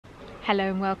Hello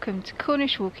and welcome to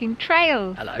Cornish Walking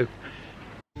Trails. Hello.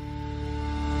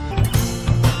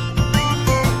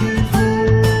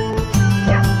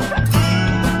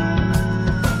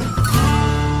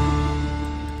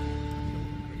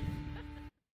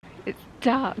 It's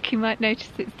dark. You might notice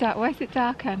it's dark. Why is it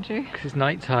dark, Andrew? Because it's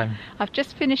night time. I've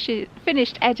just finished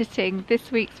editing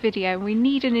this week's video and we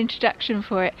need an introduction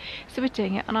for it, so we're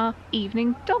doing it on our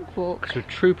evening dog walk. So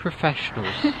true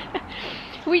professionals.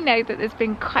 We know that there's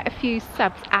been quite a few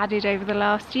subs added over the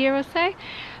last year or so,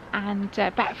 and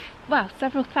about, well,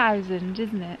 several thousand,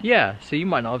 isn't it? Yeah, so you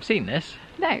might not have seen this.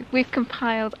 No, we've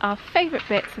compiled our favourite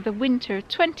bits of the winter of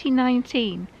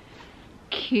 2019.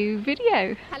 Cue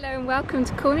video. Hello and welcome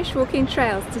to Cornish Walking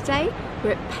Trails. Today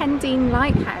we're at Pendeen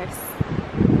Lighthouse.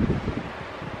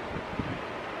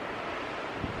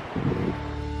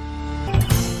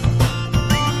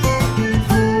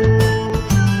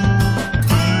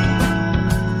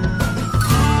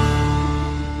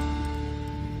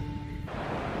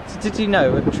 Did you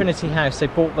know at Trinity House they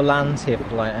bought the land here for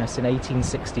the lighthouse in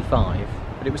 1865,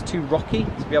 but it was too rocky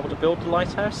to be able to build the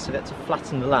lighthouse, so they had to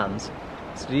flatten the land.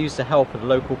 So they used the help of the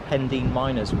local Pendeen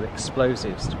miners with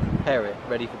explosives to prepare it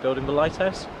ready for building the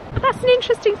lighthouse. That's an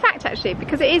interesting fact actually,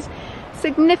 because it is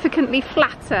significantly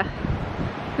flatter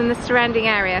than the surrounding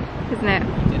area, isn't it?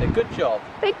 They did a good job.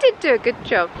 They did do a good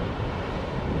job.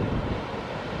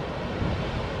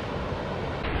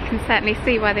 You can certainly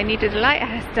see why they needed a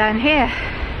lighthouse down here.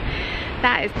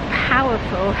 That is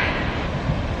powerful.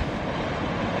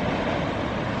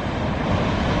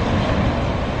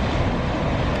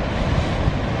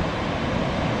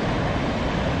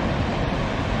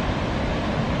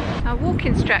 Our walk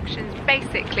instructions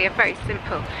basically are very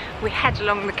simple. We head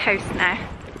along the coast now.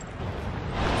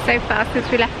 So far since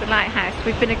we left the lighthouse,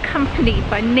 we've been accompanied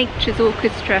by nature's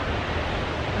orchestra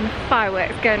and the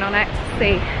fireworks going on out to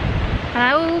sea.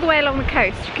 And all the way along the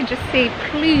coast you can just see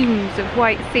plumes of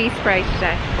white sea spray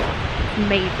today. It's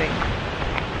amazing.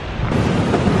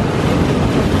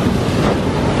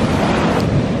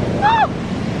 Oh!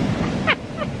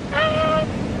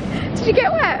 Did you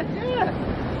get wet? Yeah.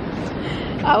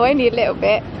 Oh, only a little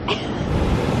bit.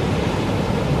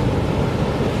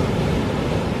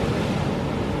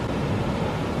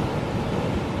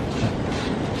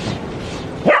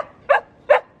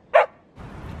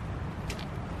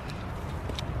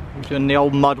 Doing the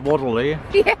old mud waddle, are you?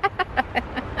 Yeah.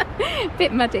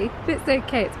 Bit muddy, but it's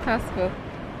okay, it's passable.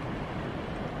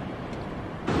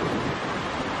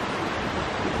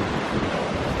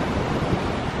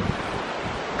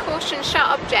 Caution,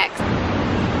 sharp objects.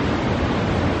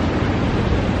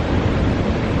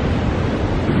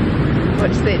 What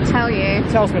does it tell you? It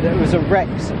tells me that it was a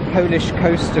wrecked Polish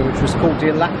coaster which was called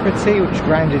the Alacrity, which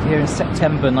grounded here in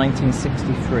September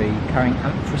 1963, carrying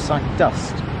anthracite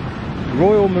dust.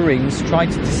 Royal Marines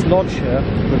tried to dislodge her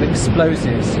with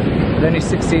explosives, but only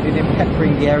succeeded in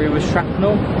peppering the area with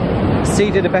shrapnel.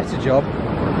 Sea did a better job.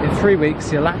 In 3 weeks,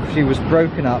 the Alacrity was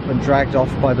broken up and dragged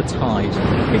off by the tide.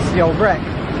 It's the old wreck.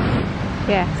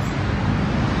 Yes.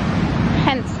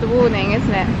 Hence the warning,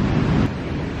 isn't it?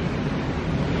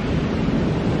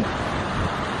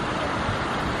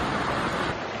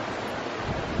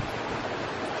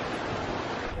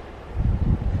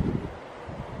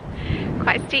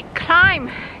 Quite a steep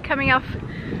climb coming off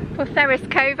Portheris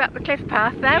Cove up the cliff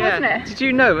path there, wasn't it? Did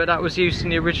you know that was used in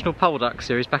the original Poldark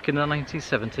series back in the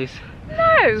 1970s?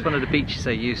 No! It's one of the beaches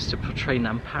they used to portray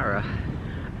Nampara.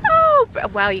 Oh,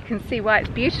 well, you can see why it's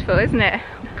beautiful, isn't it?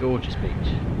 Gorgeous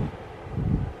beach.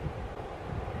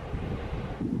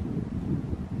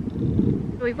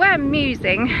 We were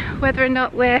musing whether or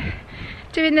not we're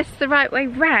doing this the right way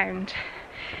round,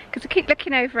 because we keep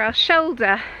looking over our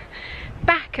shoulder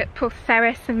back at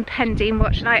Portheris and Pendeen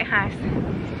Watch Lighthouse.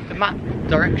 The map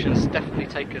directions definitely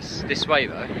take us this way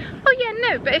though. Oh yeah,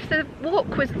 no, but if the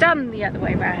walk was done the other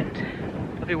way round.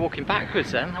 I'd be walking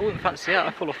backwards then. I wouldn't fancy that,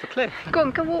 I'd fall off the cliff. Go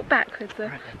on, go walk backwards then.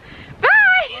 Right then. Bye!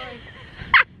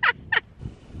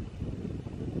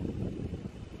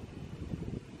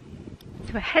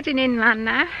 So we're heading inland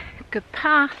now. Good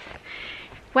path,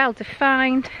 well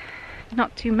defined,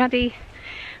 not too muddy.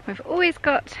 We've always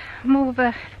got more of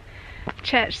a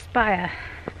church spire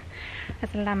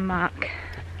as a landmark.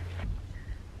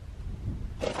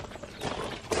 I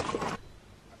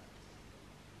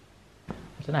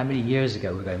don't know how many years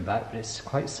ago we're going back, but it's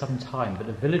quite some time. But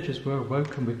the villagers were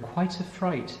awoken with quite a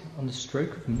fright on the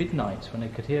stroke of midnight when they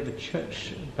could hear the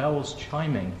church bells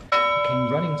chiming. They came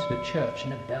running to the church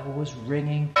and the bell was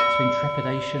ringing. Between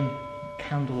trepidation and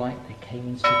candlelight, they came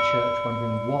into the church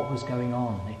wondering what was going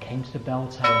on. They came to the bell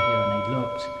tower here and they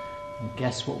looked. And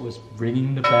guess what was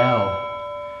ringing the bell?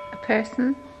 A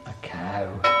person? A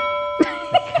cow.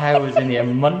 The cow was in here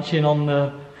munching on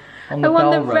the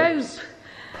bell ropes. Rope.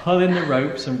 Pulling the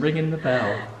ropes and ringing the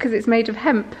bell. Because it's made of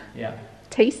hemp. Yeah.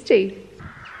 Tasty.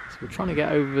 So we're trying to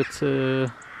get over to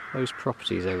those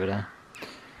properties over there.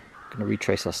 Going to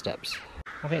retrace our steps.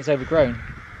 I think it's overgrown.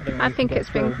 I think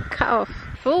it's been cut off.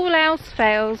 If all else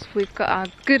fails, we've got our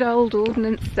good old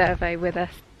Ordnance Survey with us.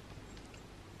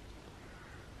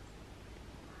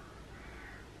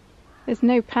 There's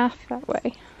no path that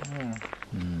way.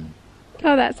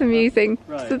 Oh, that's amusing.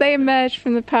 Right. So they emerged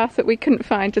from the path that we couldn't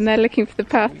find and they're looking for the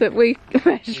path that we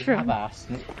emerged from. Have asked.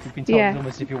 We've been told it's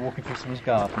almost as if you're walking through someone's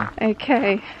garden.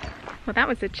 Okay. Well, that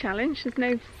was a challenge. There's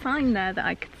no sign there that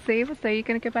I could see. So you're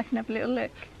going to go back and have a little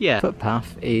look? Yeah. The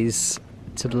footpath is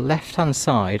to the left-hand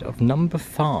side of number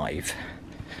 5.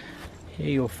 Here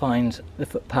you'll find the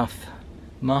footpath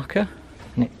marker,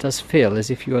 and it does feel as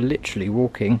if you are literally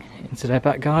walking into their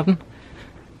back garden.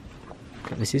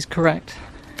 But this is correct.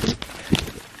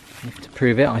 And to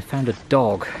prove it, I found a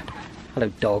dog. Hello,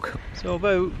 dog. So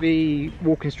although the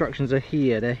walk instructions are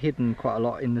here, they're hidden quite a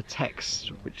lot in the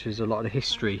text, which is a lot of the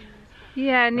history.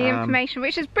 Yeah, and the information,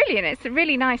 which is brilliant. It's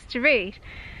really nice to read.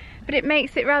 But it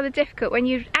makes it rather difficult when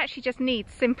you actually just need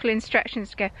simple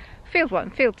instructions to go field 1,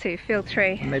 field 2, field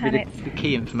 3. And maybe the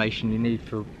key information you need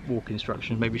for walk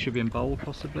instructions maybe should be in bold,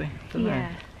 possibly. Don't know.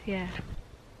 Yeah.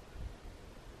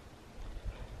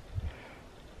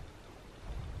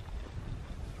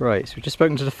 Right, so we've just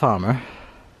spoken to the farmer.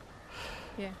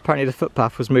 Yeah. Apparently the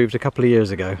footpath was moved a couple of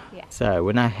years ago. Yeah. So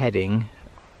we're now heading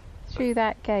through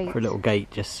that gate. for a little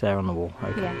gate just there on the wall.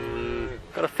 Okay. Yeah.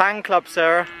 Got a fan club,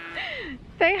 Sarah.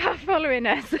 They are following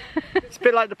us. It's a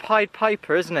bit like the Pied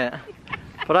Piper, isn't it?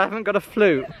 But I haven't got a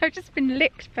flute. I've just been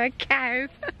licked by a cow.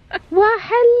 Well,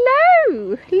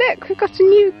 hello! Look, we've got a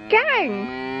new gang.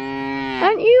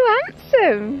 Aren't you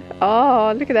handsome?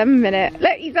 Oh, look at them a minute.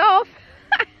 Look, he's off.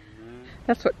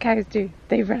 That's what cows do.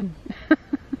 They run.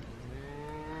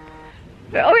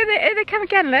 Oh, here they come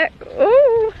again, look.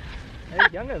 Oh. They're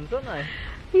young uns, aren't they?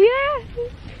 Yeah,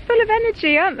 full of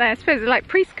energy, aren't they? I suppose they're like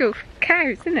preschool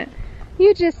cows, isn't it?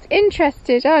 You're just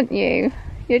interested, aren't you?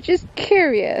 You're just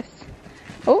curious.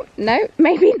 Oh, no,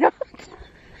 maybe not.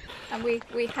 And we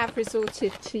have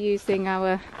resorted to using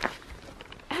our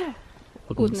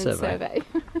Ordnance Survey.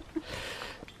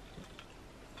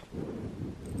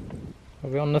 Are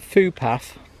we on the food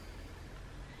path?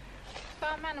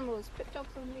 Farm animals, put dogs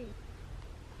on lead.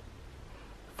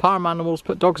 Farm animals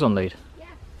put dogs on lead? Yeah.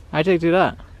 How do they do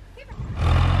that?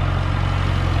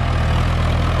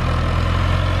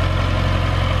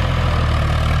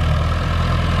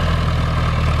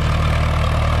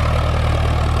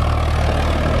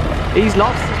 He's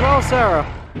lost as well, Sarah.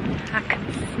 I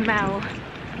can smell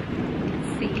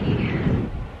sea.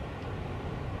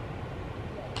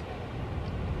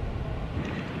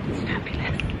 It's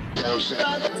fabulous.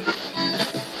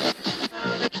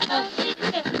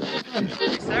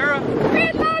 Sarah?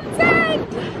 We're landed!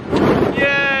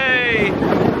 Yay!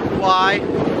 Why?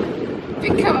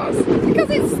 Because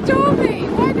it's stormy.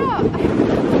 Why not?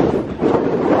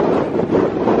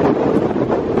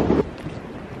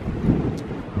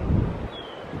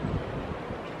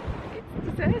 It's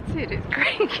deserted. It's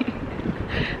great.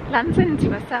 Land's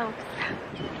into ourselves.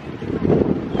 So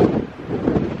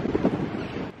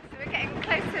we're getting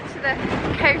closer to the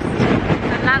coast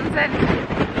and Land's End.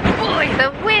 Boy, the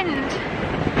wind!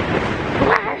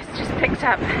 Wow, it's just picked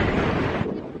up.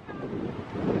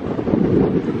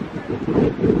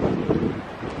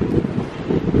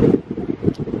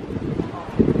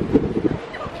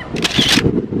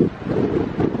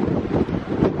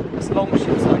 It's long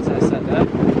ship sight I said there.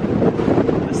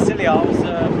 The silly owls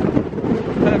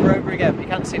further over again, but you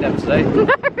can't see them today.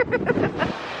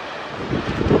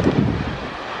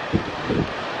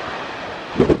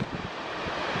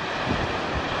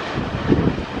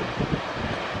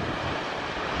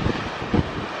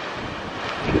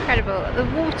 Incredible. The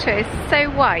water is so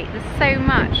white, there's so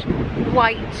much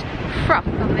white froth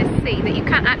on this sea that you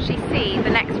can't actually see the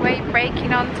next wave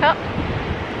breaking on top.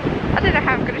 I don't know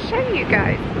how I'm going to show you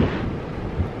guys.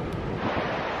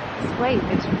 This wave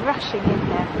is rushing in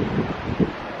here.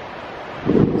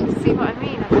 Do you see what I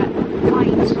mean about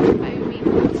white foamy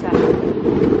water?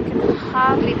 You can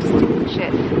hardly distinguish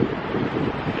it,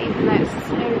 even though it's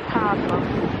so powerful.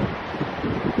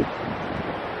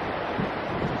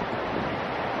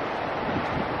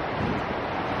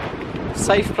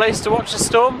 Safe place to watch a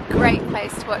storm? Great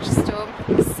place to watch a storm.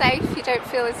 Safe, you don't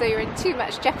feel as though you're in too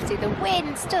much jeopardy. The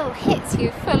wind still hits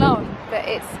you full on, but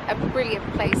it's a brilliant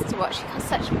place to watch. You've got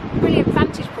such a brilliant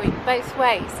vantage point both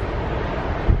ways.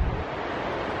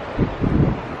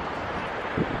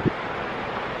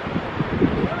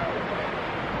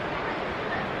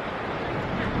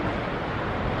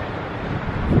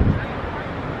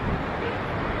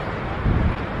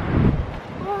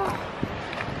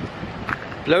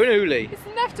 Blow an oolie. It's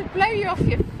enough to blow you off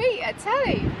your feet, I tell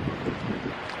you.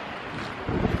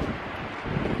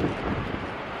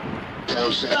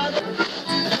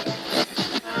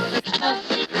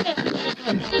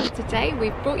 Today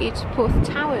we've brought you to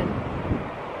Porthtowan.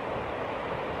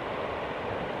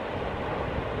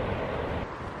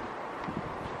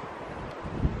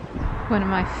 One of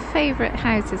my favourite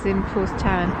houses in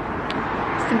Porthtowan.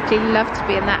 Simply love to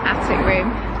be in that attic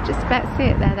room. Just about to see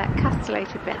it there, that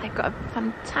castellated bit. They've got a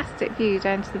fantastic view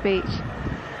down to the beach.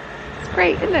 It's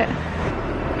great, isn't it?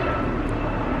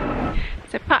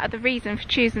 So part of the reason for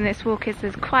choosing this walk is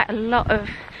there's quite a lot of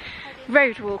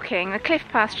road walking. The cliff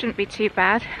path shouldn't be too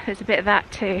bad. There's a bit of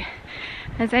that too.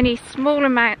 There's only small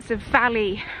amounts of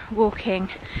valley walking,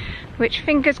 which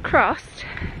fingers crossed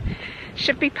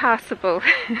should be passable.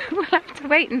 We'll have to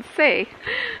wait and see.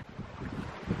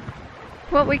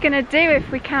 What we're going to do if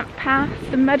we can't pass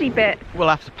the muddy bit. We'll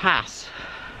have to pass.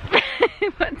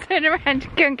 What, turn around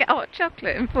and go and get hot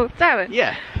chocolate in Porthtowan?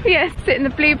 Yeah. Yeah, sit in the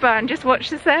blue bar and just watch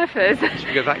the surfers. Should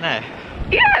we go back now?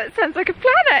 Yeah, that sounds like a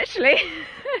plan actually.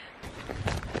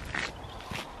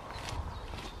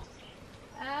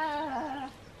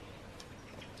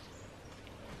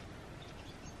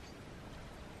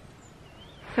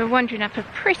 So we're wandering up a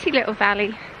pretty little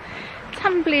valley.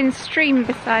 Tumbling stream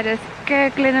beside us,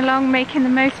 gurgling along, making the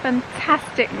most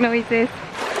fantastic noises.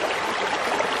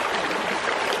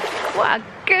 What a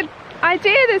good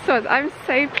idea this was. I'm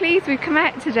so pleased we've come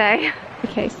out today.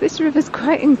 Okay, so this river's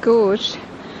quite engorged.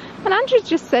 And Andrew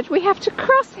just said we have to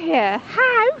cross here.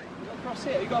 How? You got to cross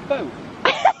here, you got a boat.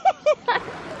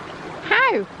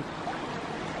 How?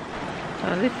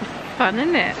 Oh, this is fun,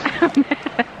 isn't it?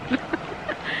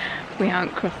 We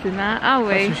aren't crossing that, are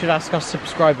we? We should ask our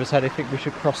subscribers how they think we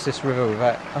should cross this river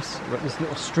without us, this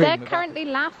little stream. They're currently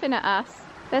laughing at us.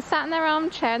 They're sat in their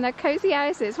armchair in their cosy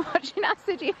houses watching us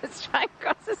idiots try and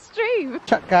cross a stream.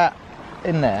 Chuck that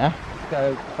in there,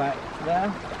 go back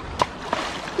there.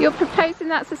 You're proposing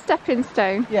that's a stepping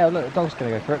stone? Yeah, look, the dog's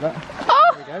going to go for it, look.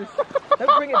 Oh! There he goes.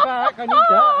 Don't bring it back, I need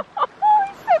that. Oh,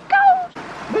 it's so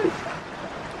cold!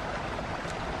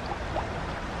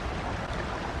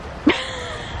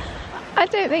 I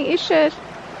don't think you should.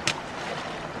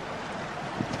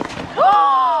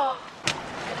 Oh!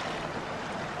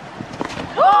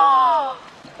 Oh!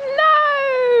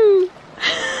 No!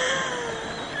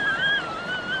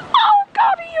 Oh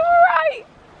God, are you alright?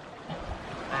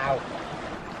 Ow.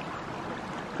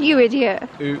 You idiot.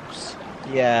 Oops.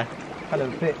 Yeah, kind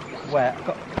of a bit wet.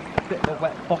 Got a bit of a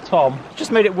wet bottom.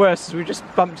 Just made it worse as we just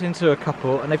bumped into a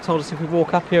couple and they've told us if we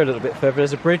walk up here a little bit further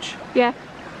there's a bridge. Yeah.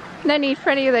 No need for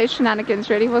any of those shenanigans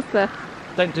really, was there?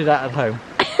 Don't do that at home.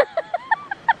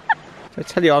 I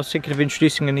tell you, I was thinking of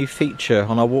introducing a new feature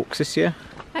on our walks this year.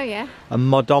 Oh yeah? A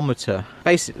mudometer.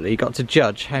 Basically, you got to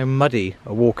judge how muddy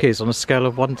a walk is on a scale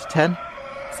of 1 to 10.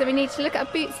 So we need to look at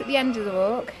our boots at the end of the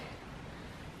walk.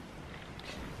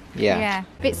 Yeah.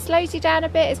 If it slows you down a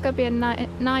bit, it's got to be a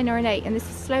 9 or an 8, and this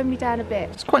is slowing me down a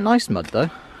bit. It's quite nice mud though.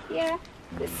 Yeah,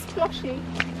 it's sloshy.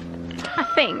 I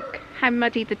think how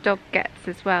muddy the dog gets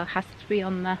as well has to be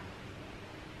on the...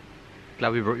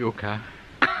 Glad we brought your car.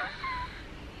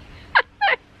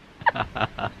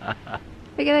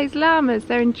 Look at those llamas,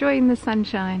 they're enjoying the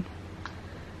sunshine.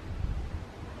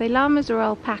 Are they llamas or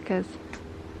alpacas?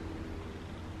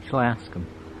 Shall I ask them?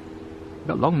 They've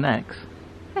got long necks.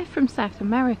 They're from South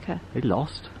America. They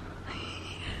lost.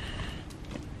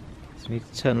 So we need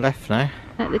to turn left now.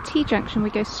 At the T-junction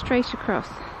we go straight across.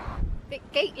 Bit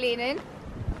gate leaning.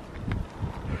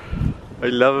 I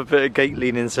love a bit of gate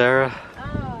leaning, Sarah.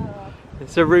 Oh.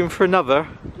 Is there room for another?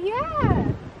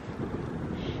 Yeah.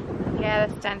 Yeah,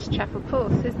 that's down to Chapel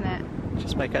Porth, isn't it?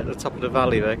 Just make it at the top of the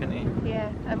valley there, can you?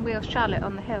 Yeah, and Wheel Charlotte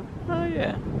on the hill. Oh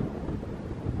yeah.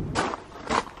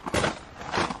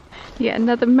 Yeah,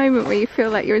 another moment where you feel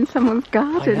like you're in someone's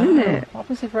garden, isn't it? What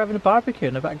happens if we're having a barbecue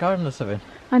in the back garden or something?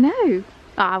 I know.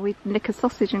 Ah, we'd nick a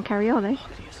sausage and carry on, eh?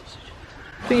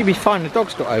 I think you'd be fine, the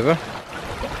dog's got over.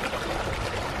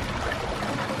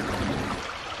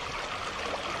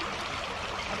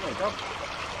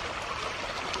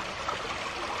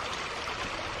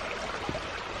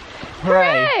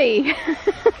 Hooray!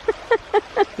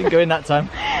 Didn't go in that time.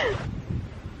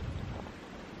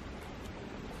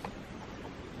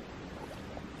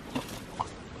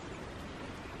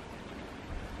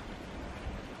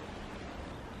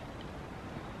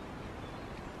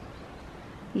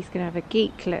 He's going to have a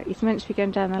geek look. He's meant to be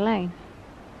going down the lane.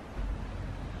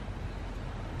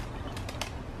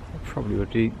 It probably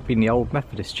would be in the old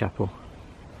Methodist chapel.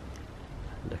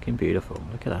 Looking beautiful,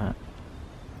 look at that.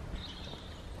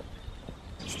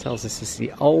 This tells us it's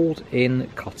the Old Inn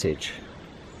Cottage.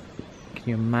 Can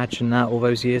you imagine that all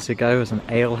those years ago as an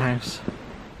alehouse?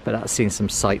 But that's seen some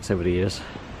sights over the years.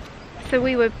 So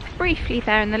we were briefly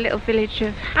there in the little village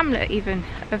of Hamlet even,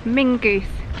 of Mingoose,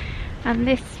 and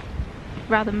this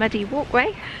rather muddy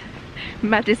walkway.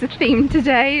 Mud is a theme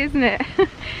today, isn't it?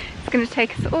 It's going to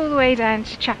take us all the way down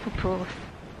to Chapel Porth.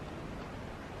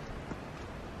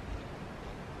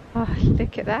 Oh,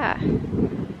 look at that.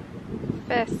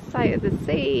 First sight of the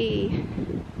sea.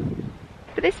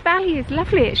 But this valley is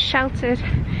lovely, it's sheltered.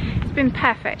 It's been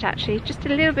perfect actually, just a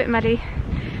little bit muddy.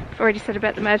 I've already said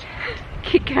about the mud.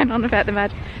 Keep going on about the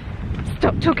mud.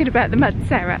 Stop talking about the mud,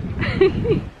 Sarah.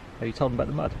 Have you told them about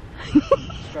the mud?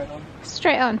 Straight on?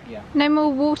 Straight on? Yeah. No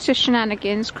more water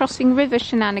shenanigans, crossing river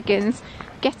shenanigans,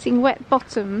 getting wet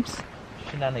bottoms.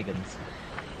 Shenanigans.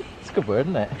 It's a good word,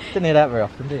 isn't it? Didn't hear that very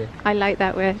often, do you? I like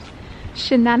that word.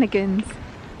 Shenanigans.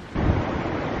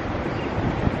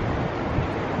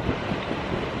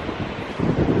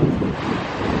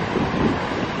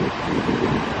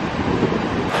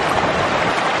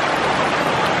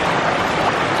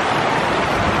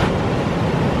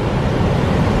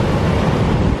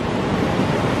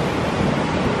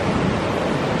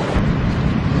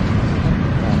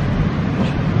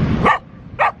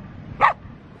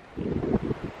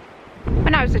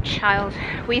 When I was a child,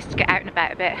 we used to get out and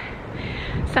about a bit,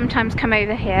 sometimes come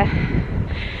over here,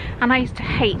 and I used to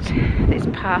hate this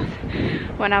path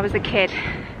when I was a kid.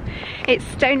 It's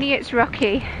stony, it's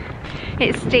rocky,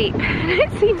 it's steep, and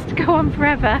it seems to go on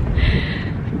forever.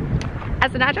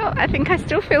 As an adult, I think I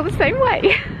still feel the same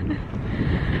way.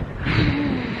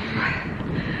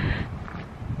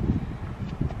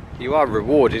 You are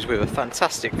rewarded with a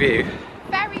fantastic view.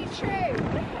 Very true.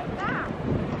 Look at that.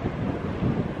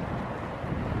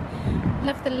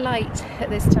 Love the light at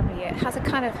this time of year. It has a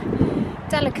kind of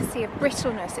delicacy of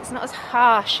brittleness. It's not as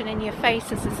harsh and in your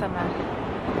face as the summer.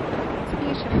 It's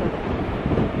beautiful.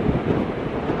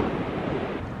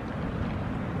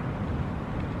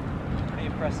 Pretty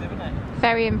impressive, isn't it?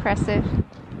 Very impressive.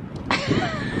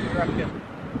 You reckon?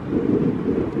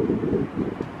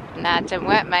 Nah, it don't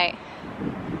work, mate.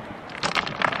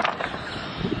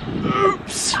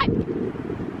 Oops!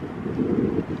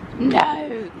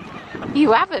 No,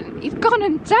 you haven't. You've gone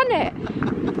and done it.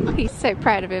 He's so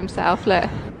proud of himself, look.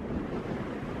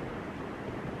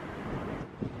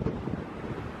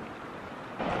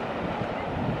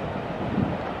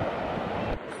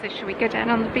 So shall we go down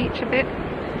on the beach a bit?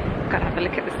 Got to have a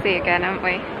look at the sea again, haven't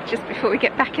we? Just before we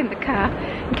get back in the car,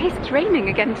 in case it's raining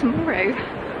again tomorrow.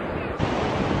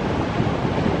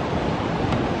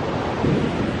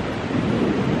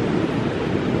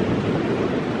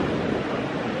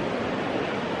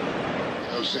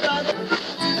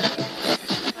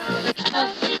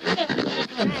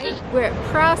 We're at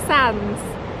Pra Sands.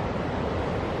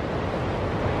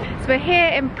 So we're here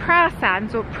in Pra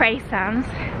Sands, or Pray Sands.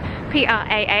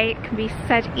 P-R-A-A. It can be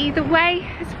said either way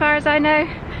as far as I know.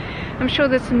 I'm sure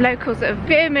there's some locals that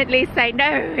vehemently say, no,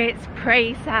 it's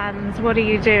Pray Sands, what are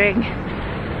you doing?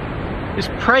 It's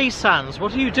Pray Sands,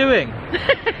 what are you doing?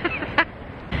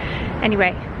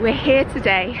 Anyway, we're here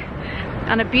today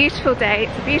on a beautiful day.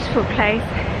 It's a beautiful place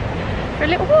for a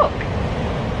little walk.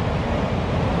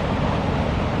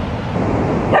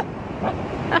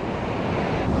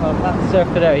 Well, that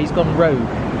surfer there, he's gone rogue.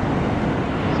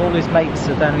 So all his mates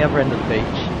are down the other end of the beach.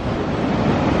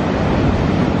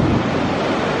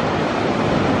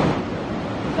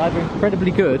 He's either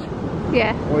incredibly good,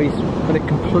 Yeah. or he's got it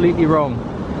completely wrong.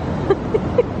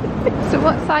 So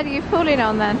what side are you falling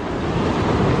on then?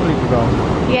 Completely wrong.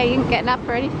 Yeah, you ain't getting up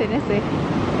or anything, is he?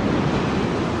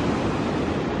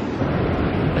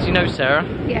 As you know, Sarah,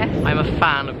 Yeah. I'm a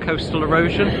fan of coastal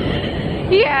erosion,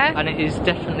 Yeah. and it is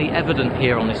definitely evident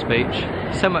here on this beach.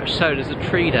 So much so there's a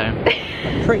tree down.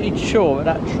 I'm pretty sure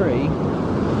that tree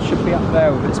should be up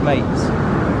there with its mates.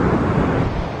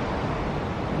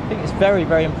 I think it's very,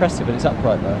 very impressive and it's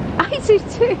upright though. I do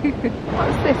too.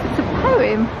 What's this? It's a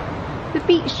poem. The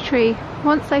beech tree.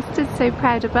 Once I stood so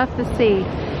proud above the sea,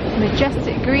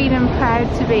 majestic, green and proud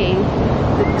to be,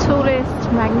 the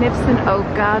tallest, magnificent old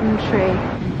garden tree.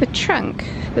 The trunk,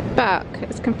 the bark,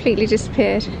 has completely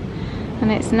disappeared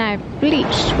and it's now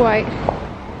bleached white.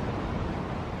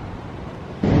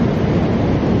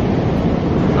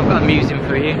 I've got a musing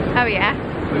for you. Oh yeah?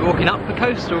 We're walking up the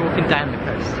coast or walking down the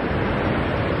coast?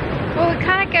 Well, we're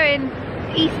kind of going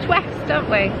east-west, aren't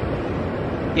we?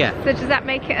 Yeah. So does that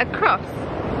make it a cross?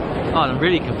 Oh, I'm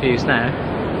really confused now.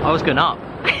 I was going up.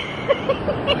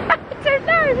 I don't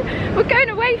know. We're going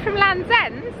away from Land's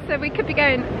End, so we could be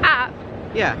going up.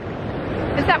 Yeah.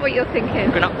 Is that what you're thinking?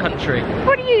 Going up country.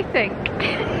 What do you think?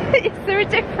 Is there a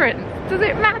difference? Does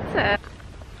it matter?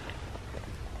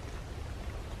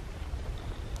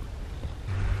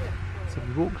 So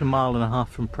we walked 1.5 miles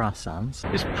from Prass Sands.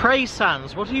 It's Prey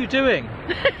Sands, what are you doing?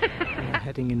 We're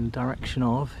heading in the direction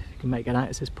of, if you can make it out,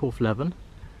 it says Porthleven,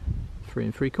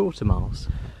 3 3/4 miles.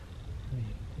 We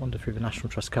wander through the National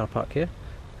Trust car park here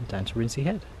and down to Rinsey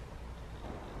Head.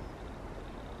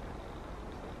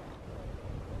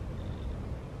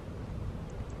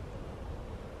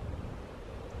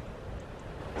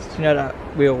 So do you know that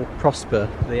real Prosper,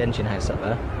 the engine house up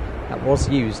there, that was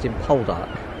used in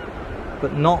Poldark,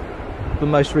 but not the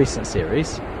most recent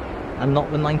series and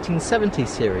not the 1970s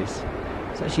series.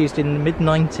 It's actually used in the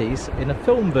mid-90s in a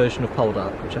film version of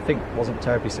Poldark, which I think wasn't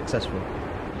terribly successful.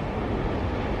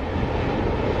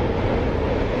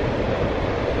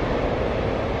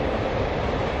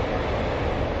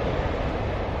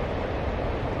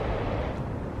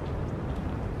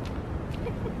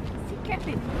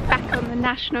 Back on the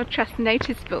National Trust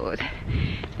notice board,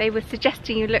 they were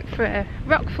suggesting you look for a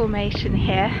rock formation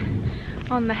here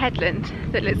on the headland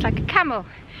that looks like a camel.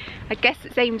 I guess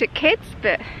it's aimed at kids,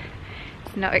 but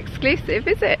it's not exclusive,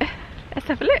 is it? Let's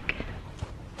have a look.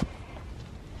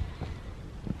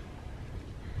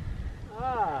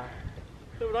 Ah,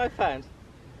 look what I found.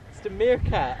 It's the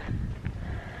meerkat.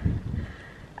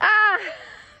 Ah,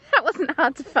 that wasn't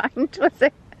hard to find, was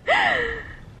it?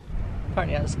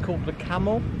 Apparently that's called the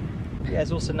camel. Yeah,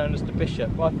 it's also known as the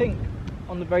bishop. Well, I think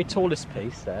on the very tallest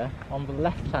piece there, on the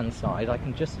left-hand side, I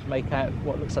can just make out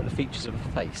what looks like the features of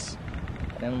a face.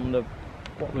 And then on the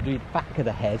what would be the back of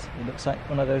the head, it looks like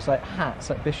one of those like hats,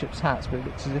 like bishop's hats, but it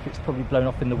looks as if it's probably blown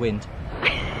off in the wind.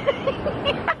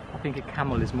 I think a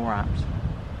camel is more apt.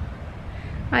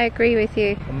 I agree with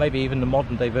you. Or maybe even the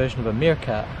modern day version of a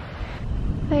meerkat.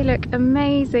 They look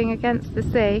amazing against the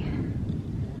sea.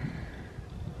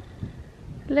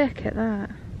 Look at that.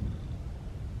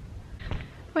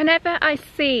 Whenever I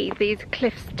see these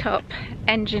cliffs top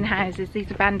engine houses, these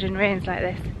abandoned ruins like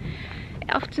this, it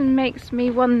often makes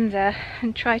me wonder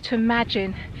and try to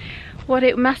imagine what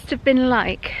it must have been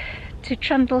like to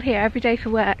trundle here every day for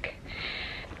work,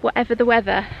 whatever the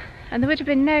weather. And there would have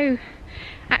been no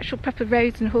actual proper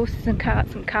roads and horses and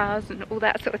carts and cars and all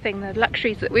that sort of thing, the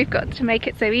luxuries that we've got to make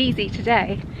it so easy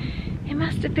today. It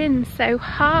must have been so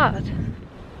hard.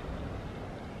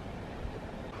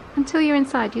 Until you're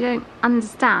inside, you don't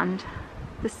understand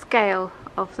the scale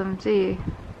of them, do you?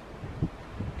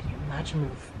 Can you imagine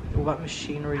with all that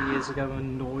machinery years ago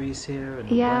and noise here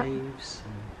and yeah. waves?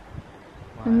 And,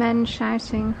 wow. The men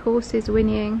shouting, horses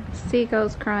whinnying,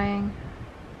 seagulls crying.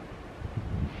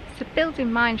 So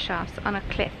building mine shafts on a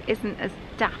cliff isn't as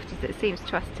daft as it seems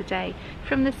to us today.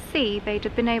 From the sea, they'd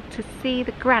have been able to see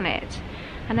the granite,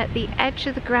 and at the edge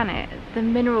of the granite the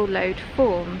mineral lode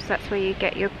forms. That's where you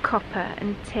get your copper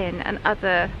and tin and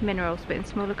other minerals, but in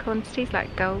smaller quantities,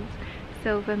 like gold,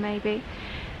 silver maybe.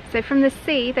 So from the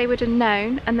sea they would have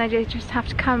known, and they'd just have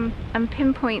to come and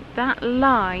pinpoint that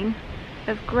line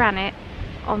of granite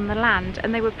on the land,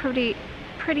 and they were pretty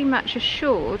much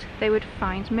assured they would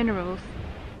find minerals.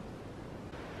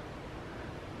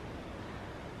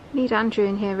 Need Andrew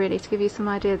in here really to give you some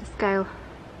idea of the scale.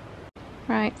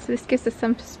 Right, so this gives us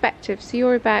some perspective. So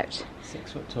you're about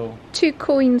 6 foot tall. 2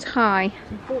 coins high.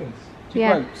 2 coins? 2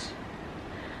 yeah. boats?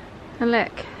 And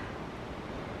look.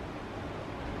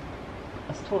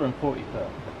 That's taller than 40 foot.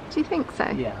 Do you think so?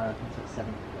 Yeah, I think it's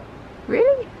 70 foot.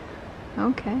 Really?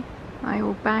 Okay. I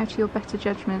will bow to your better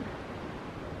judgment.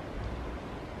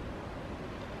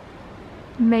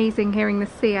 Amazing hearing the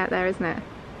sea out there, isn't it?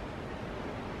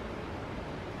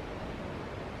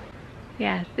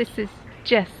 Yeah, this is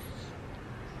just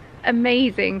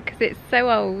amazing because it's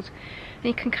so old and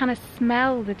you can kind of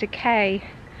smell the decay,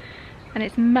 and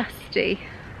it's musty.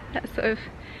 That sort of,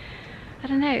 I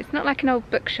don't know, it's not like an old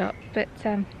bookshop, but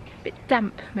a bit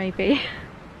damp maybe.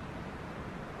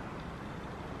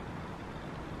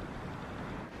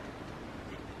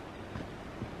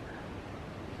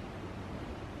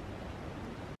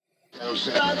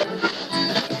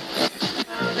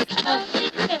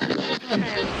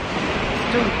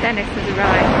 Dennis has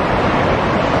arrived.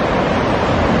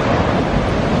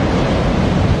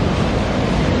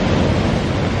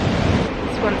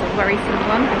 This one's a worrisome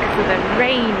one because of the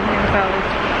rain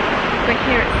involved. We're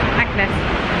here at St Agnes,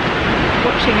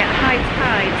 watching at high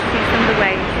tide to see some of the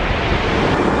waves.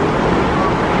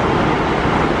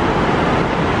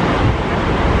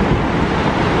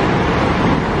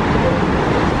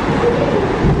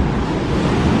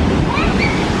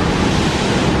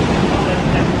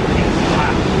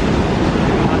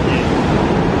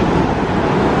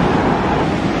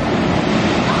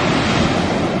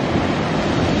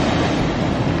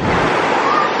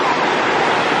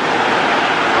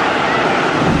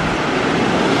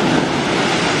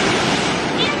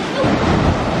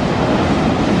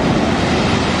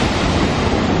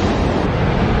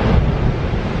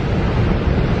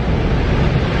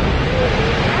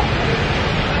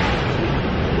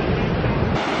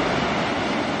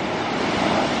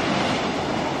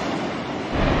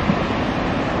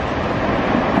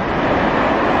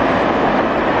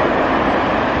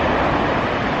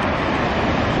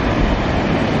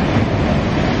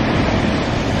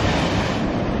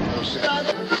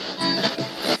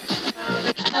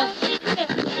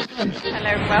 Hello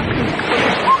and welcome to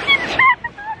Cornwall.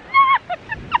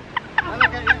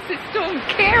 It's Storm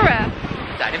Kira.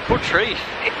 Down in Portreath.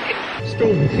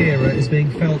 Storm Kira is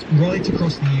being felt right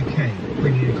across the UK,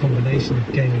 bringing a combination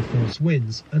of gale force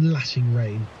winds and lashing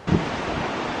rain.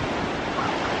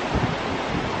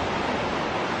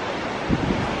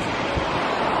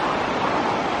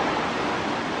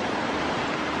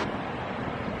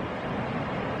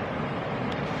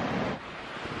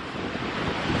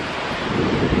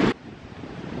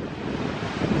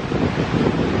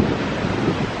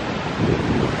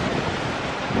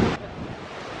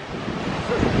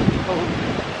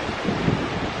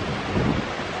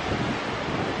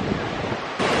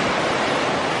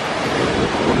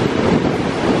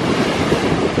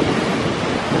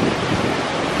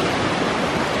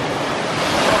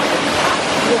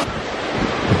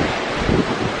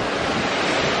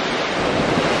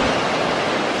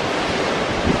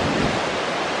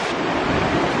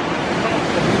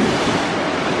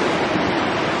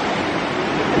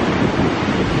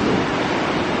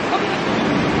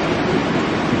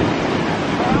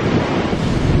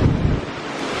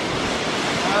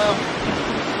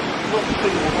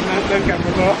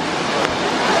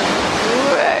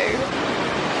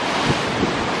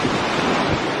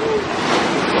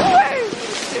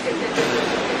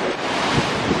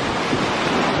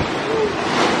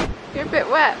 You're a bit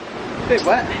wet. A bit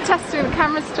wet. Testing, the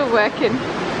camera's still working.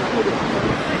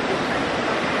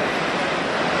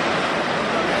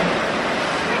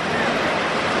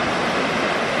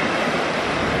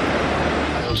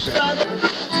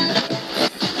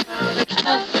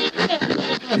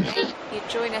 You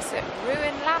join us at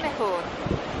Ruin Lanihorn.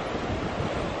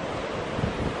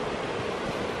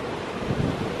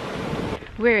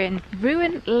 We're in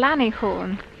Ruin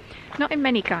Lanihorn. Not in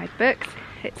many guidebooks.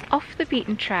 It's off the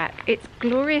beaten track. It's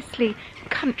gloriously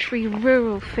country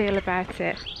rural feel about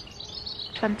it.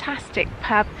 Fantastic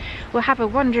pub. We'll have a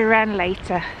wander around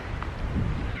later.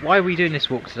 Why are we doing this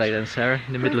walk today then, Sarah,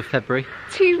 in the middle of February?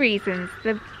 Two reasons.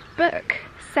 The book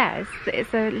says that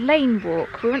it's a lane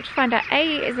walk. We want to find out,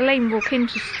 A, is a lane walk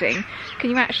interesting?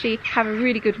 Can you actually have a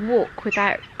really good walk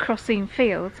without crossing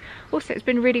fields? Also, it's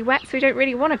been really wet, so we don't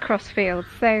really want to cross fields,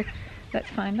 so let's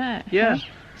find out. Yeah.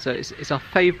 So it's our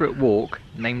favourite walk,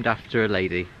 named after a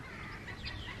lady.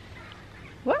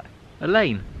 What? A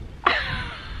lane.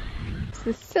 So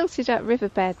the silted up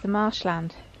riverbed, the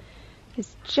marshland,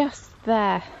 is just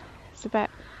there. It's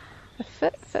about a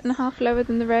foot and a half lower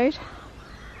than the road.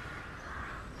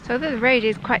 So although the road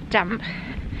is quite damp,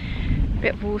 a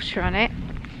bit of water on it,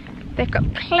 they've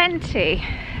got plenty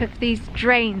of these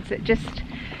drains that just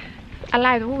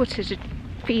allow the water to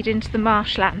feed into the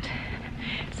marshland.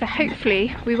 So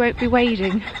hopefully we won't be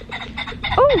wading.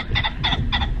 Oh!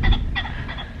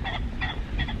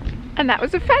 And that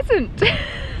was a pheasant!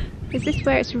 Is this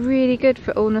where it's really good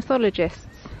for ornithologists?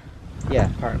 Yeah,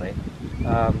 apparently.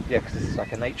 Yeah, because this is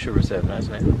like a nature reserve now,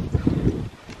 isn't it?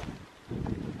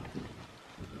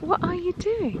 What are you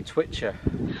doing? Twitcher.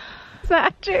 Is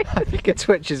that doing? I think a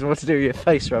twitch is more to do with your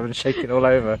face rather than shaking all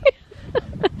over.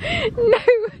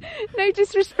 No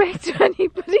disrespect to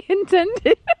anybody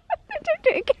intended. Don't do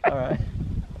it again. Alright.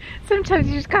 Sometimes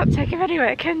you just can't take them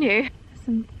anywhere, can you?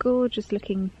 Some gorgeous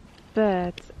looking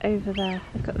birds over there.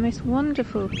 They've got the most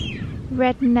wonderful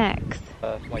red necks.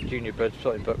 My junior bird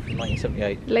spotting book from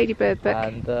 1978. Ladybird book.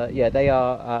 And yeah, they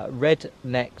are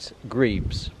red-necked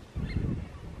grebes.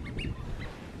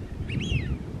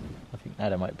 I think now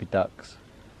they might be ducks.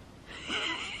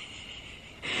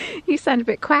 You sound a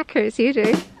bit quackers, you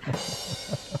do.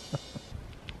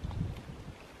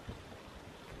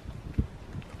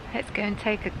 Let's go and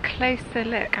take a closer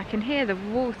look. I can hear the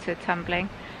water tumbling.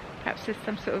 Perhaps there's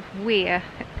some sort of weir.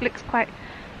 It looks quite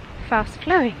fast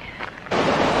flowing.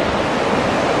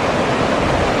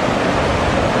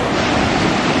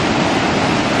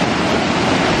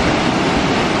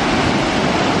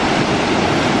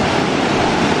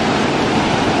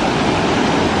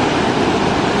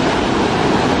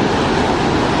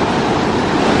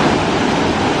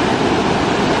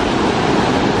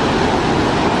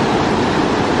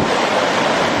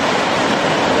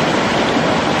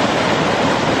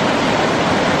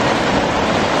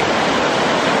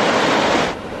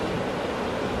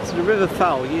 The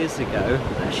Fowl years ago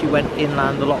actually went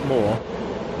inland a lot more,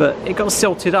 but it got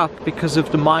silted up because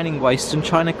of the mining waste and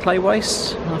China clay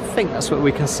waste. And I think that's what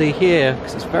we can see here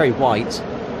because it's very white.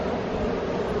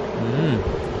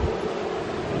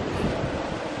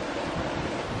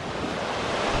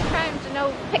 Found an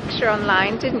old picture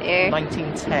online, didn't you?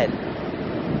 1910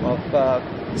 of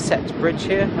Set Bridge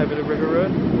here over the River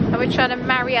Ruin. And we're trying to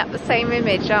marry up the same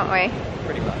image, aren't we?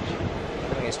 Pretty much. I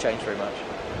don't think it's changed very much.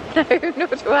 No, nor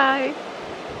do I.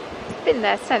 It's been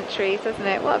there centuries, hasn't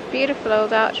it? What a beautiful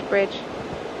old arch bridge.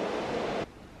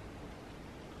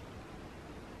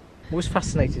 I'm always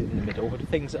fascinated in the middle with the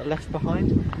things that are left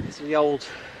behind. These are the old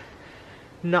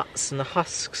nuts and the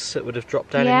husks that would have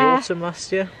dropped down in the autumn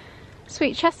last year.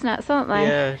 Sweet chestnuts, aren't they?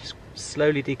 Yeah, just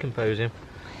slowly decomposing.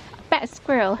 I bet a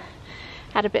squirrel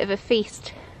had a bit of a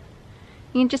feast.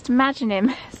 You can just imagine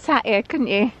him sat here, couldn't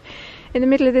you? In the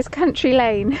middle of this country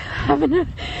lane, having a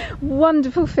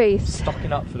wonderful feast.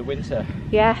 Stocking up for the winter.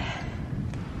 Yeah.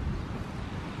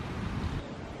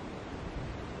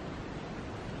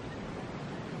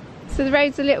 So the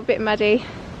road's a little bit muddy.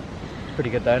 It's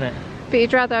pretty good, don't it? But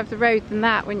you'd rather have the road than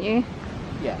that, wouldn't you?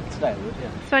 Yeah, today I would, yeah.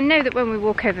 So I know that when we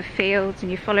walk over fields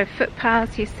and you follow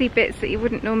footpaths, you see bits that you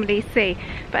wouldn't normally see.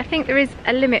 But I think there is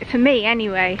a limit, for me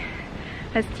anyway,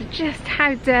 as to just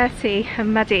how dirty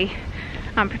and muddy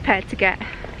I'm prepared to get.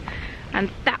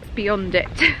 And that's beyond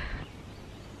it.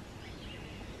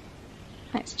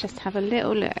 Let's just have a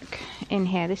little look in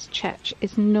here. This church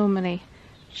is normally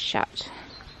shut,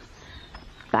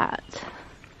 but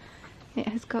it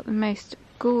has got the most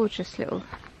gorgeous little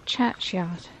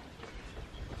churchyard.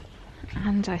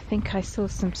 And I think I saw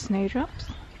some snowdrops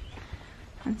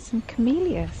and some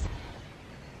camellias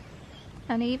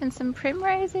and even some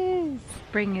primroses.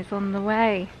 Spring is on the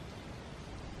way.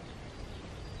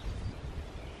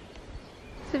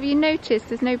 So have you noticed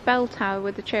there's no bell tower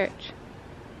with the church?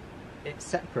 It's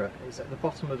separate. It's at the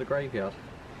bottom of the graveyard.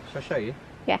 Shall I show you?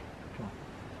 Yeah. Come on.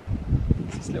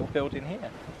 It's this little building here.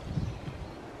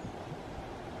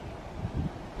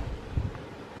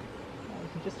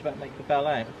 Just about make the bell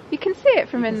out. You can see it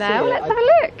from in there. Well, let's have a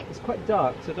look. It's quite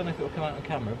dark, so I don't know if it will come out on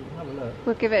camera, but we'll have a look.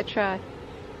 We'll give it a try.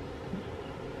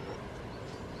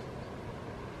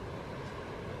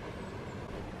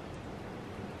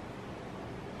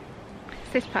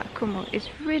 This part of Cornwall is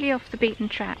really off the beaten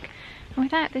track, and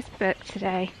without this book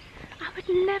today, I would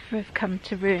never have come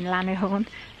to ruin Lanihorn,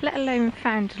 let alone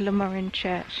found Lamorrin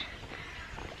Church.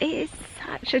 It is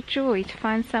such a joy to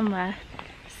find somewhere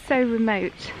so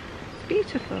remote.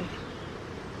 Beautiful.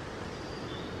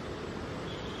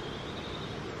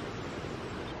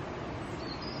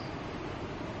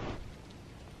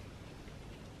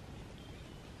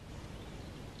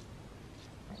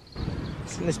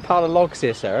 Isn't this pile of logs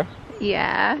here, Sarah?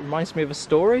 Yeah. Reminds me of a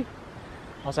story.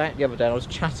 I was out the other day and I was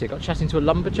got chatting to a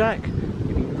lumberjack. He'd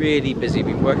been really busy,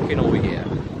 been working all year.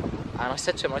 And I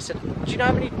said to him, do you know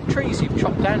how many trees you've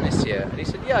chopped down this year? And he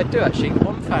said, yeah, I do actually,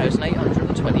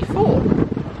 1,824.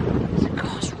 I said,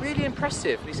 God, it's really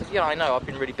impressive. And he said, yeah, I know, I've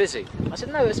been really busy. I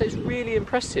said, no, it's really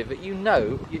impressive that you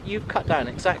know you've cut down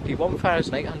exactly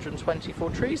 1,824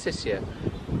 trees this year.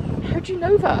 How do you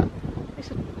know that? He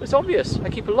said, it's obvious, I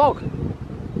keep a log.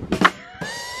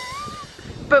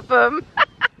 Boom.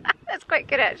 That's quite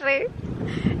good actually.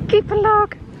 Keep a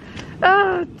log.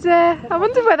 Oh dear. I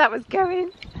wonder where that was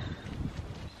going.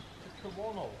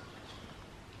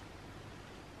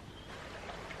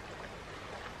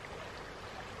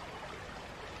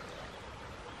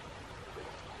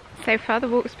 So far the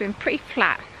walk's been pretty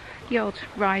flat, the odd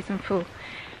rise and fall,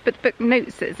 but the book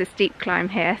notes that there's a steep climb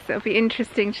here, so it'll be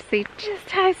interesting to see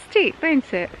just how steep,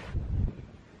 won't it?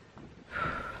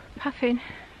 Puffing.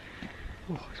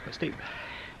 Oh, it's quite steep.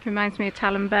 Reminds me of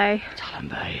Talon Bay. Talon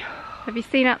Bay. Have you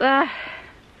seen up there?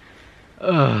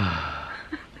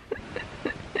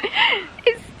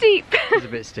 It's steep. It's a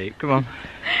bit steep, come on.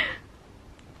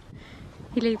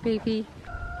 Hello baby.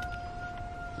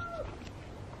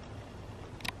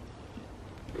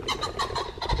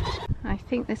 I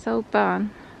think this old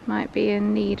barn might be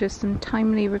in need of some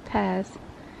timely repairs.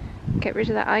 Get rid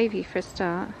of that ivy for a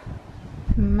start.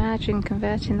 Imagine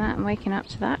converting that and waking up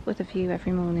to that with a view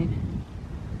every morning.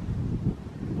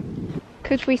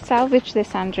 Could we salvage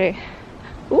this, Andrew?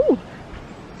 Ooh!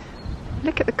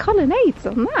 Look at the colonnades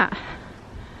on that.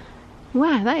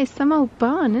 Wow, that is some old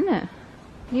barn, isn't it?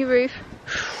 New roof.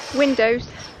 Windows.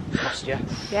 Lost you.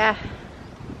 Yeah.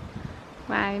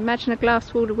 Wow, imagine a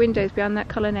glass wall of windows behind that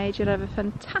colonnade. You'd have a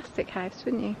fantastic house,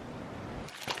 wouldn't you?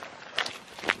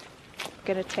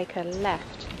 Gonna take a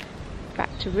left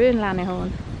back to ruin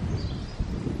Lanihorn.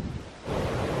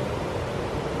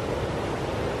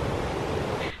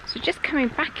 So just coming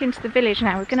back into the village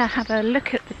now, we're going to have a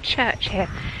look at the church here.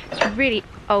 It's really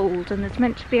old and there's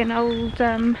meant to be an old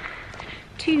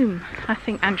tomb. I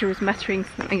think Andrew was muttering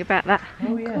something about that.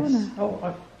 Oh yes. Corner.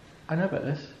 Oh, I know about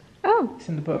this. Oh. It's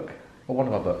in the book, or one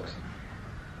of our books.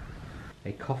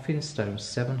 A coffin stone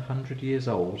 700 years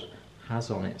old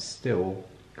has on it still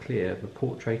clear the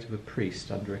portrait of a priest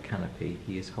under a canopy.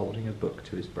 He is holding a book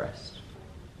to his breast.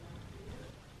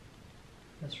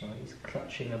 That's right, he's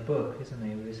clutching a book, isn't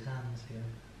he, with his hands here.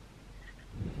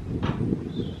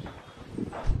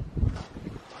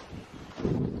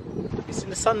 You seen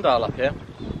the sundial up here?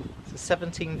 It's a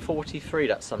 1743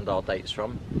 that sundial dates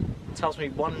from. It tells me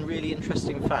one really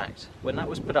interesting fact. When that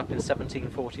was put up in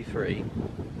 1743, do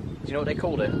you know what they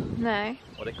called it? No.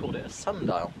 Well, they called it a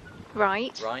sundial.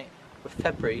 Right. Right? For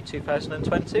February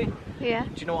 2020. Yeah.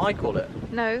 Do you know what I call it?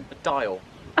 No. A dial.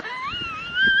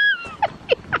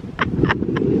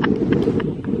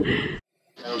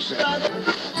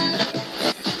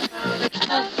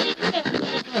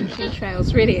 Hiking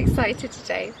trails, really excited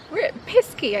today. We're at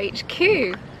Piskey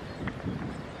HQ.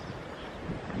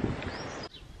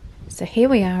 So here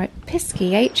we are at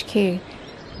Piskey HQ.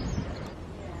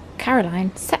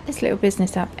 Caroline set this little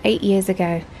business up 8 years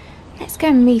ago. Let's go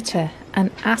and meet her and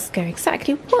ask her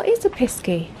exactly what is a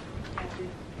Piskey.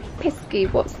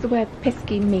 Piskey, what's the word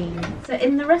Piskey mean? So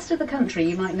in the rest of the country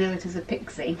you might know it as a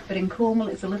pixie, but in Cornwall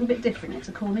it's a little bit different. It's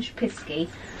a Cornish Piskey.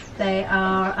 They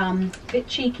are a bit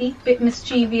cheeky, bit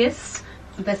mischievous.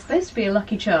 They're supposed to be a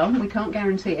lucky charm. We can't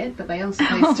guarantee it, but they are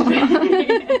supposed to be.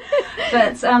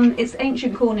 But it's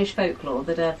ancient Cornish folklore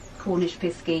that a Cornish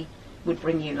Piskey would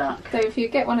bring you luck. So if you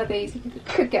get one of these, you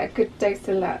could get a good dose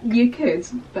of luck. You could,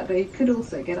 but they could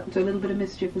also get up to a little bit of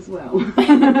mischief as well.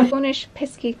 Cornish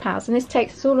Piskey paths, and this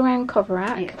takes us all around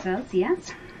Coverack. It does,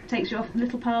 yes. Takes you off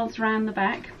little paths round the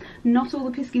back. Not all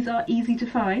the Piskies are easy to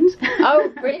find.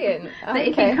 Oh, brilliant. But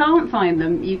if you can't find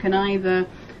them, you can either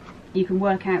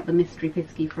work out the mystery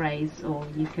Piskey phrase, or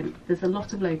there's a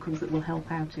lot of locals that will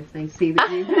help out if they see the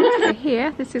name. So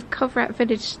here, this is Coverack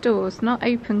Village Stores, not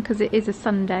open because it is a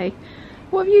Sunday.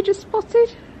 What have you just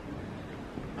spotted?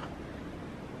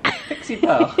 Pixie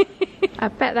Pearl. I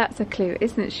bet that's a clue.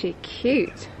 Isn't she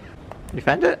cute? You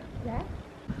found it? Yeah.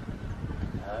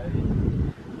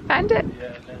 Found it?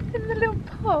 Yeah. In the little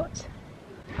pot.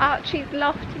 Archie's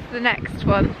Loft is the next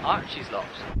one. Archie's Loft.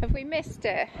 Have we missed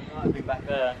it? I've been back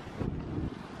there.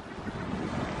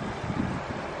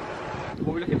 What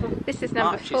are we looking for? This is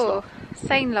number Archie's 4. Loft.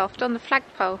 Sane Loft on the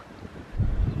flagpole.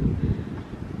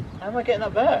 How am I getting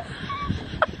up there?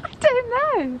 I don't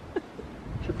know.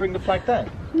 Should bring the flag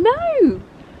down? No.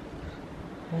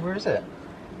 Well, where is it?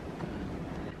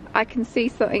 I can see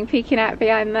something peeking out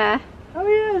behind there. Oh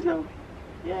yeah, so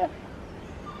yeah.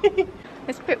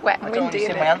 It's a bit wet and I don't want windy, to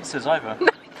see isn't my it? answers either. No,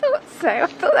 I thought so. I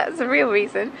thought that was the real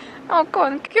reason. Oh, go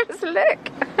on, give us a look.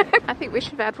 I think we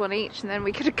should have had one each and then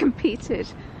we could have competed.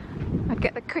 I'd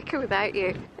get the quicker without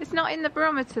you. It's not in the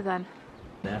barometer then?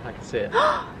 Yeah, I can see it.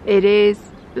 It is.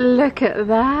 Look at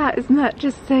that. Isn't that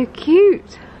just so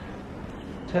cute?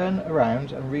 Turn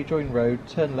around and rejoin road,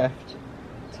 turn left,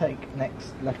 take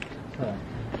next left turn.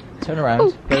 Turn around,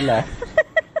 Ooh. go left.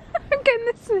 I'm going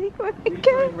this way. Where we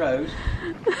Rejoin go? road.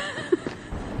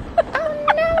 Oh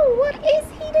no, what is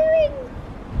he doing?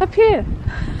 Up here.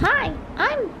 Hi,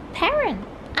 I'm Perrin.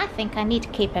 I think I need to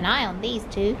keep an eye on these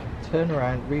two. Turn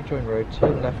around, rejoin road,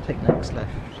 turn left, take next left.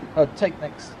 Oh, take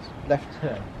next left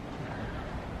turn.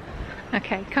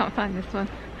 Okay, can't find this one.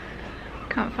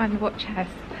 Can't find the watch house.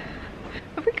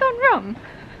 Have we gone wrong?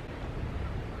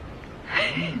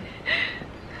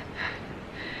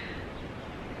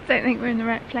 Don't think we're in the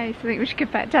right place. I think we should go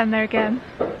back down there again.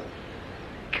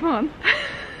 Come on.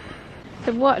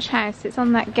 The watch house, it's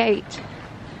on that gate.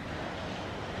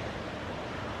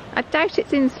 I doubt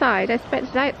it's inside. I expect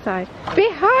it's outside.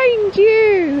 Behind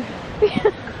you!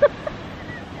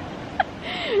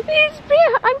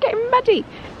 I'm getting muddy.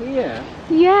 Here?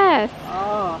 Yes.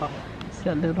 Oh, see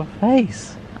that little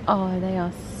face. Oh, they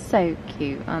are so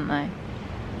cute, aren't they?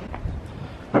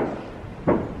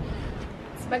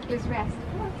 Smuggler's Rest.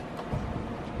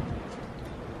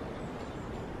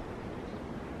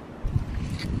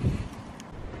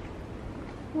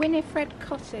 Winifred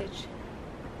Cottage.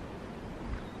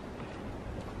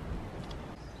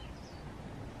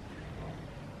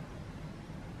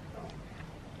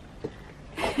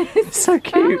 So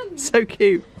cute, fun. so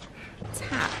cute.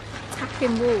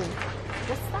 Tapping wall.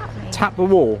 What's that mean? Tap the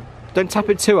wall. Don't tap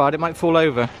it too hard, it might fall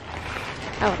over.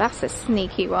 Oh, that's a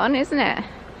sneaky one, isn't it?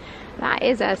 That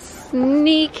is a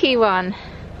sneaky one.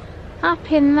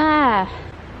 Up in there.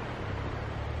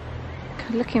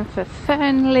 Looking for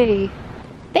Fernley.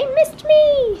 They missed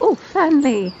me! Oh,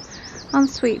 Fernley.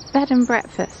 Ensuite bed and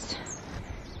breakfast.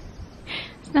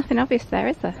 There's nothing obvious there,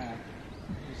 is there?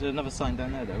 There's another sign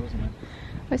down there though, wasn't there?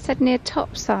 I said near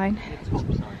top sign. Top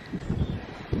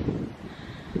sign.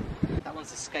 That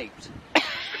one's escaped.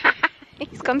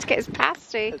 He's gone to get his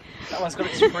pasty. That one's got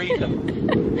its freedom.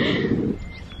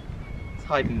 It's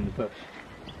hiding in the bush.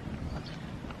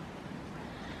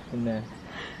 In there.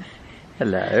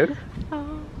 Hello.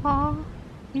 Oh.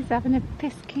 He's having a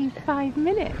pisky 5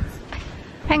 minutes.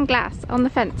 Pen glass on the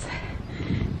fence.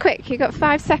 Quick, you've got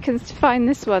 5 seconds to find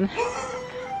this one.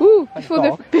 Ooh,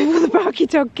 before the barky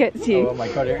dog gets you. Oh my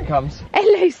god, here it comes.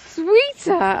 Hello,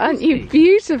 sweetheart. Aren't you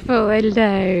beautiful?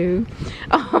 Hello.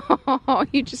 Oh,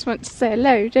 you just want to say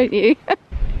hello, don't you?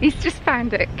 He's just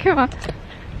found it. Come on.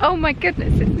 Oh my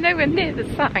goodness, it's nowhere near the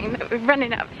sign that we're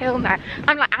running uphill now.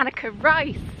 I'm like Annika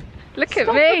Rice. Look at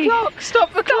me.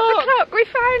 Stop the clock! We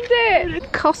found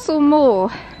it. Castle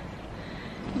Moor.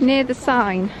 Near the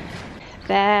sign.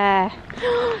 There.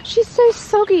 She's so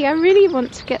soggy. I really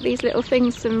want to get these little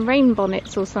things, some rain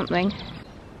bonnets or something.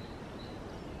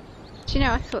 Do you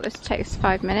know, I thought this takes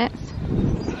 5 minutes.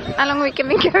 How long are we going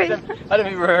to be going? I don't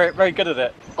think we're very good at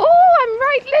it. Oh, I'm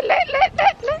right.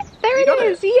 Look. There it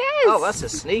is. Yes. Oh, that's a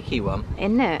sneaky one.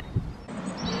 Isn't it?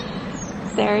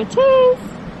 There it is.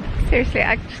 Seriously,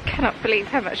 I just cannot believe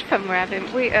how much fun we're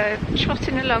having. We are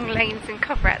trotting along lanes in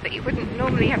Coverack that you wouldn't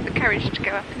normally have the courage to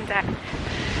go up and down.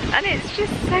 And it's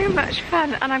just so much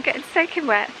fun, and I'm getting soaking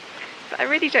wet, but I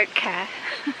really don't care.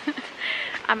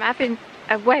 I'm having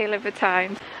a whale of a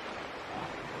time.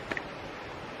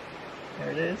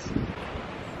 There it is.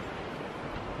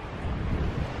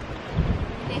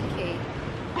 Nicky.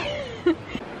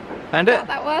 Found it?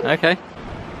 That one? Okay.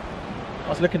 I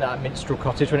was looking at that minstrel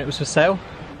cottage when it was for sale.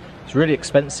 It's really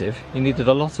expensive. You needed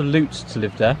a lot of loot to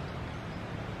live there.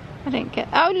 I didn't get.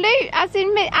 Oh, loot, as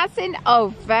in.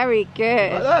 Oh, very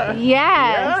good. Like that? Yes,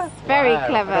 Yeah? very Wow.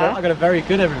 clever. I got a very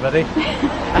good, everybody.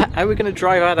 How are we going to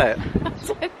dry that out?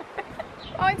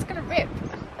 Oh, it's gonna rip.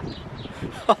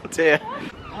 Oh dear.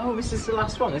 Oh, this is the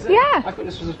last one, is it? Yeah. I thought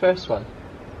this was the first one.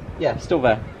 Yeah, still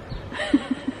there.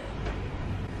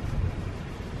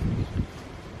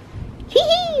 Hee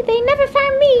hee, they never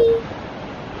found me.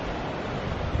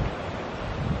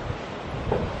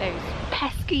 Those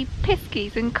pesky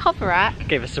piskies in Coverack.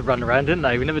 Gave us a run around, didn't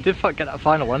they? We never did get that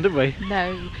final one, did we?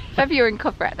 No. If ever you're in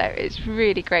Coverack though, it's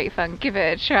really great fun. Give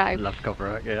it a try. I love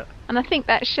Coverack, yeah. And I think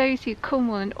that shows you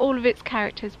Cornwall and all of its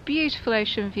characters, beautiful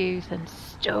ocean views and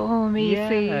stormy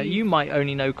seas. You might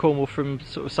only know Cornwall from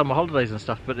sort of summer holidays and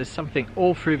stuff, but there's something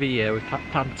all through the year with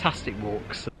fantastic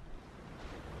walks.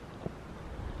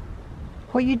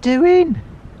 What are you doing?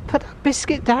 Put that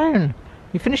biscuit down.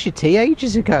 You finished your tea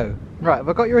ages ago. Right, have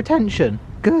I got your attention?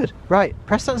 Good. Right,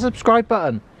 press that subscribe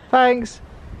button. Thanks.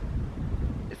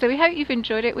 So we hope you've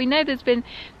enjoyed it. We know there's been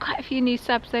quite a few new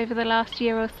subs over the last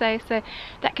year or so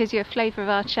that gives you a flavour of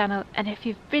our channel. And if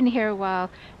you've been here a while,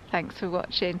 thanks for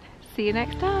watching. See you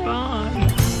next time.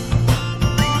 Bye.